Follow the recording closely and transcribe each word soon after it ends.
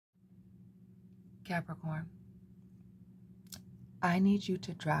Capricorn, I need you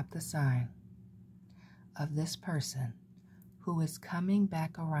to drop the sign of this person who is coming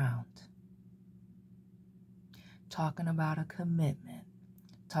back around, talking about a commitment,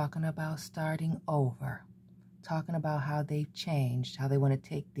 talking about starting over, talking about how they've changed, how they want to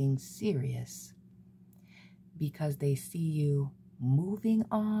take things serious because they see you moving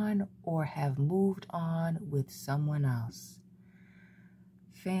on or have moved on with someone else.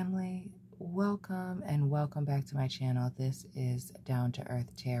 Family, welcome and welcome back to my channel. This is Down to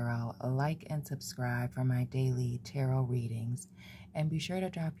Earth Tarot. Like and subscribe for my daily tarot readings. And be sure to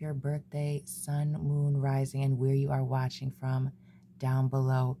drop your birthday, sun, moon, rising, and where you are watching from down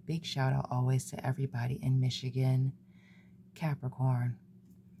below. Big shout out always to everybody in Michigan. Capricorn.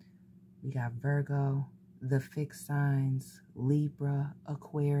 We got Virgo, the fixed signs, Libra,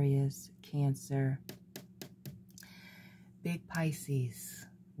 Aquarius, Cancer, big Pisces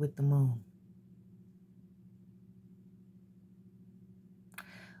with the moon.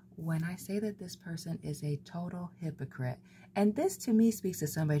 When I say that this person is a total hypocrite, and this to me speaks to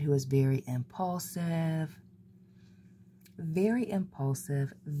somebody who is very impulsive, very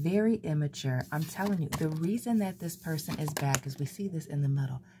immature. I'm telling you, the reason that this person is back is we see this in the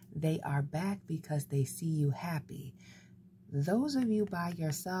middle. They are back because they see you happy. Those of you by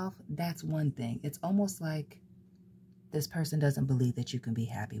yourself, that's one thing. It's almost like this person doesn't believe that you can be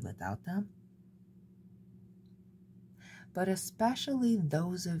happy without them. But especially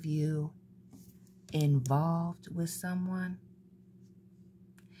those of you involved with someone,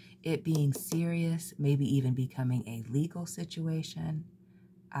 it being serious, maybe even becoming a legal situation,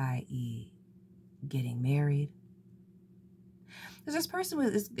 i.e. getting married. Because this person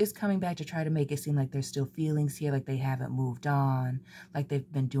is coming back to try to make it seem like there's still feelings here, like they haven't moved on, like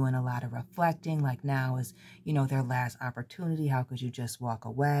they've been doing a lot of reflecting, like now is, their last opportunity. How could you just walk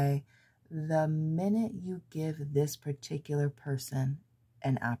away? The minute you give this particular person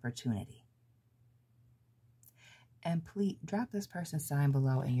an opportunity. And please drop this person's sign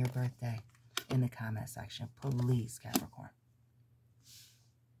below and your birthday in the comment section, please, Capricorn.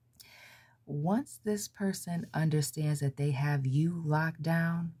 Once this person understands that they have you locked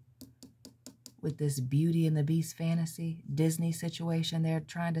down with this Beauty and the Beast fantasy, Disney situation they're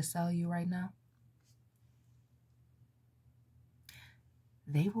trying to sell you right now,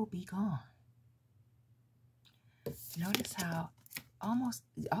 they will be gone. Notice how almost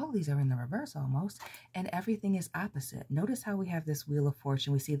all of these are in the reverse almost, and everything is opposite. Notice how we have this Wheel of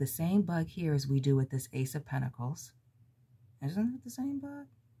Fortune. We see the same bug here as we do with this Ace of Pentacles. Isn't it the same bug?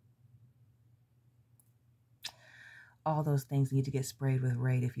 All those things need to get sprayed with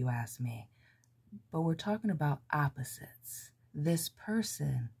Raid if you ask me. But we're talking about opposites. This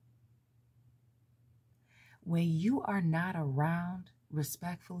person, when you are not around,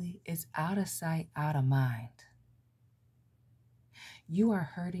 respectfully, it's out of sight, out of mind. You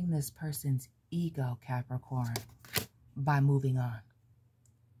are hurting this person's ego, Capricorn, by moving on.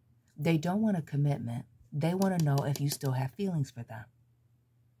 They don't want a commitment. They want to know if you still have feelings for them.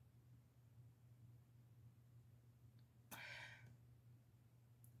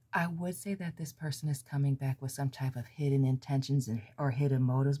 I would say that this person is coming back with some type of hidden intentions or hidden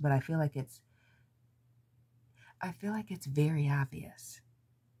motives, but I feel like it's very obvious.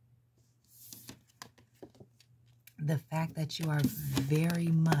 The fact that you are very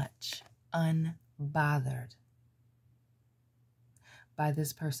much unbothered by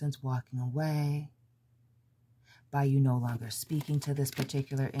this person's walking away, by you no longer speaking to this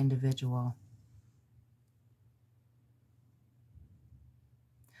particular individual.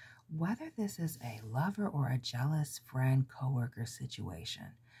 Whether this is a lover or a jealous friend, coworker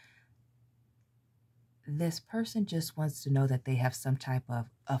situation, this person just wants to know that they have some type of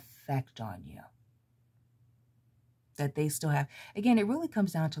effect on you. That they still have, again, it really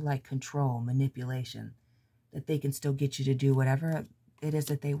comes down to like control, manipulation, that they can still get you to do whatever it is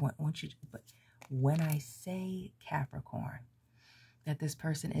that they want you to. But when I say, Capricorn, that this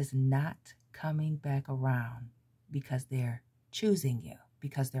person is not coming back around because they're choosing you,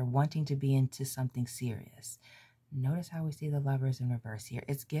 because they're wanting to be into something serious. Notice how we see the Lovers in reverse here.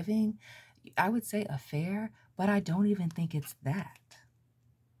 It's giving, I would say, affair, but I don't even think it's that.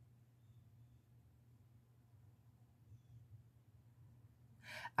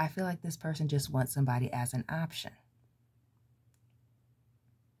 I feel like this person just wants somebody as an option.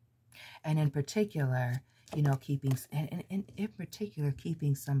 And in particular, keeping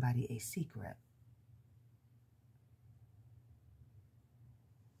somebody a secret.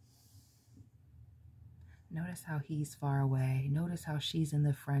 Notice how he's far away. Notice how she's in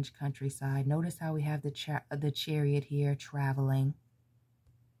the French countryside. Notice how we have the chariot here traveling.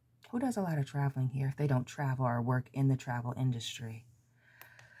 Who does a lot of traveling here if they don't travel or work in the travel industry?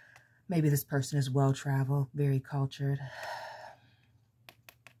 Maybe this person is well-traveled, very cultured,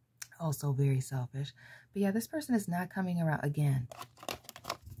 also very selfish. But yeah, this person is not coming around again.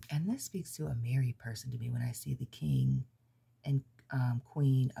 And this speaks to a married person to me when I see the king and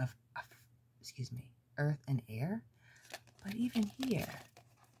queen of earth and air. But even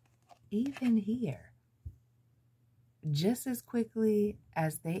here, just as quickly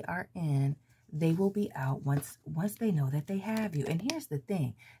as they are in, they will be out once they know that they have you. And here's the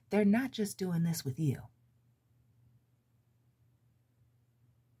thing. They're not just doing this with you.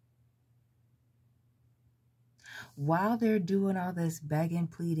 While they're doing all this begging,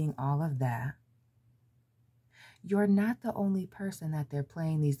 pleading, all of that, you're not the only person that they're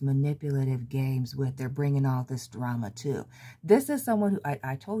playing these manipulative games with. They're bringing all this drama to. This is someone who,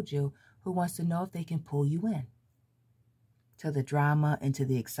 I told you, who wants to know if they can pull you in to the drama and to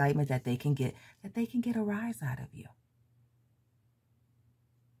the excitement that they can get a rise out of you.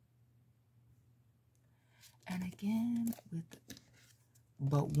 And again,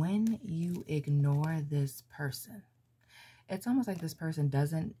 but when you ignore this person, it's almost like this person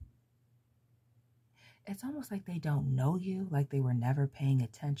doesn't, it's almost like they don't know you, like they were never paying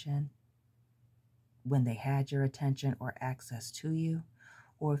attention when they had your attention or access to you,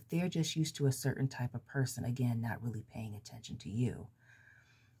 or if they're just used to a certain type of person, again, not really paying attention to you.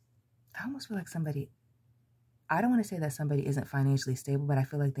 I almost feel like somebody, I don't want to say that somebody isn't financially stable, but I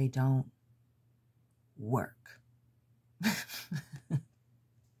feel like they don't work.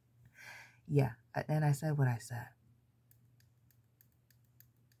 Yeah, and I said what I said.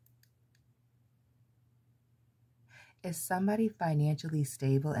 Is somebody financially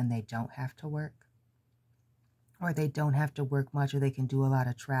stable and they don't have to work? Or they don't have to work much, or they can do a lot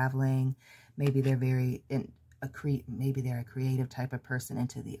of traveling. Maybe they're maybe they're a creative type of person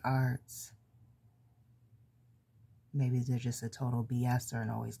into the arts. Maybe they're just a total BSer and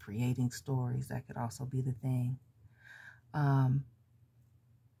always creating stories. That could also be the thing.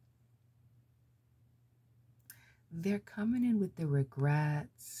 They're coming in with the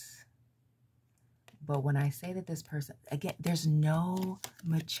regrets. But when I say that this person, again, there's no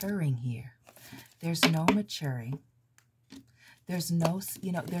maturing here. There's no maturing. There's no,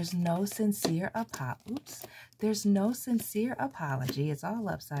 there's no sincere There's no sincere apology. It's all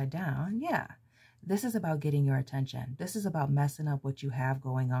upside down. Yeah. This is about getting your attention. This is about messing up what you have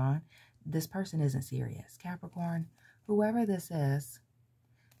going on. This person isn't serious. Capricorn, whoever this is,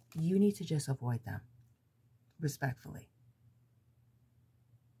 you need to just avoid them. Respectfully.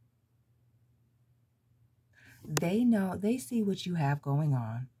 They know, they see what you have going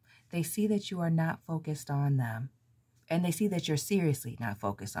on. They see that you are not focused on them. And they see that you're seriously not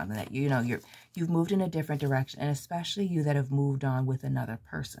focused on them. That, you've moved in a different direction. And especially you that have moved on with another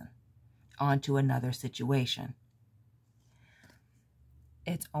person. Onto another situation.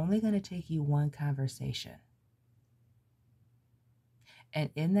 It's only going to take you one conversation. And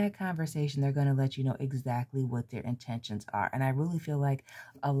in that conversation, they're going to let you know exactly what their intentions are. And I really feel like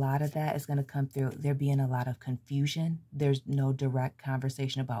a lot of that is going to come through there being a lot of confusion. There's no direct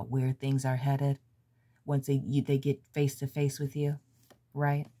conversation about where things are headed once they get face-to-face with you,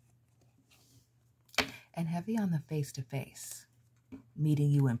 right? And heavy on the face-to-face, meeting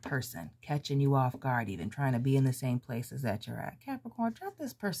you in person, catching you off guard, even trying to be in the same places that you're at. Capricorn, drop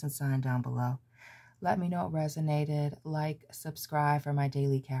this person sign down below. Let me know it resonated. Like, subscribe for my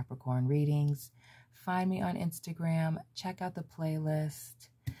daily Capricorn readings. Find me on Instagram. Check out the playlist.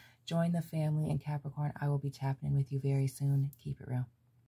 Join the family in Capricorn. I will be tapping in with you very soon. Keep it real.